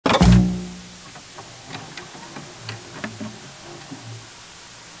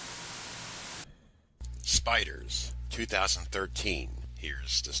Spiders, 2013.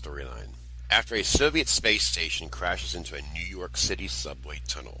 Here's the storyline. After a Soviet space station crashes into a New York City subway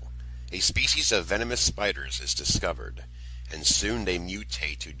tunnel, a species of venomous spiders is discovered, and soon they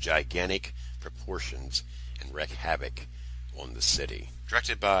mutate to gigantic proportions and wreak havoc on the city.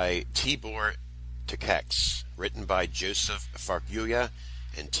 Directed by Tibor Takács, written by Joseph Farruggia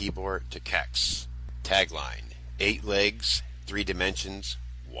and Tibor Takács. Tagline: 8 legs, 3 dimensions,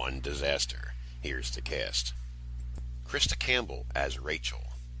 1 disaster. Here's the cast. Krista Campbell as Rachel,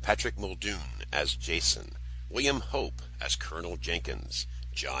 Patrick Muldoon as Jason, William Hope as Colonel Jenkins,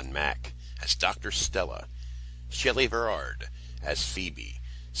 John Mack as Dr. Stella, Shelley Verard as Phoebe,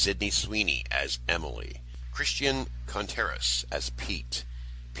 Sydney Sweeney as Emily, Christian Contreras as Pete,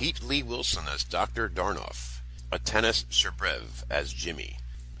 Pete Lee Wilson as Dr. Darnoff, Atanas Sherbrev as Jimmy.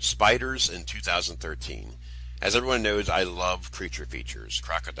 Spiders in 2013. As everyone knows, I love creature features,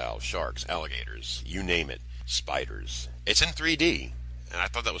 crocodiles, sharks, alligators, you name it, spiders. It's in 3D, and I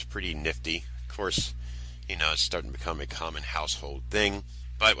thought that was pretty nifty. Of course, it's starting to become a common household thing.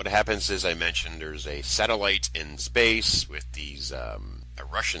 But what happens is, I mentioned, there's a satellite in space with these, a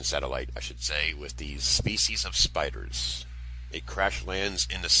Russian satellite, I should say, with these species of spiders. It crash lands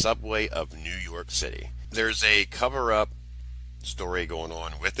in the subway of New York City. There's a cover-up story going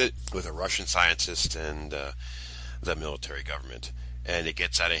on with it, with a Russian scientist and the military government. And it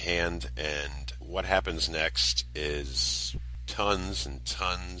gets out of hand, and what happens next is tons and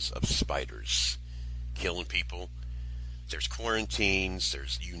tons of spiders killing people. There's quarantines,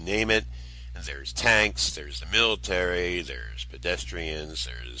 there's you name it, and there's tanks, there's the military, there's pedestrians,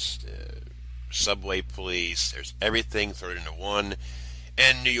 there's subway police, there's everything thrown into one,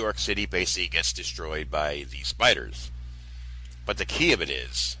 and New York City basically gets destroyed by these spiders. But the key of it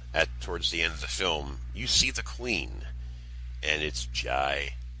is, towards the end of the film, you see the Queen, and it's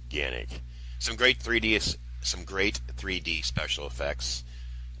gigantic. Some great 3D special effects,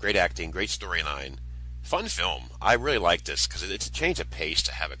 great acting, great storyline. Fun film. I really like this because it's a change of pace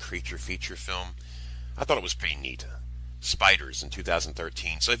to have a creature feature film. I thought it was pretty neat. Spiders in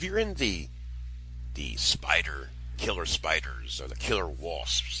 2013. So if you're in the killer spiders, or the killer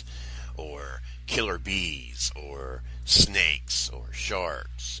wasps, or killer bees, or snakes, or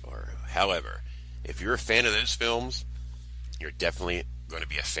sharks, or however, if you're a fan of those films, you're definitely going to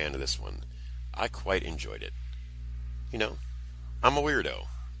be a fan of this one. I quite enjoyed it. I'm a weirdo.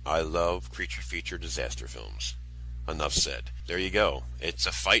 I love creature feature disaster films. Enough said. There you go. It's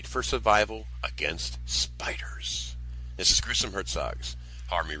a fight for survival against spiders. This is Gruesome Herzog's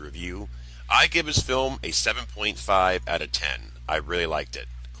Horror Me Review. I give his film a 7.5 out of 10. I really liked it.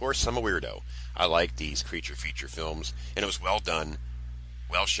 Of course, I'm a weirdo. I like these creature feature films, and it was well done,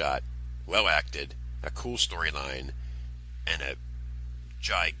 well shot, well acted, a cool storyline, and a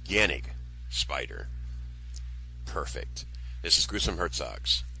gigantic spider. Perfect. This is Gruesome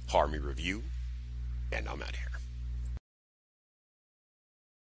Herzog's Horror Me Review, and I'm out of here.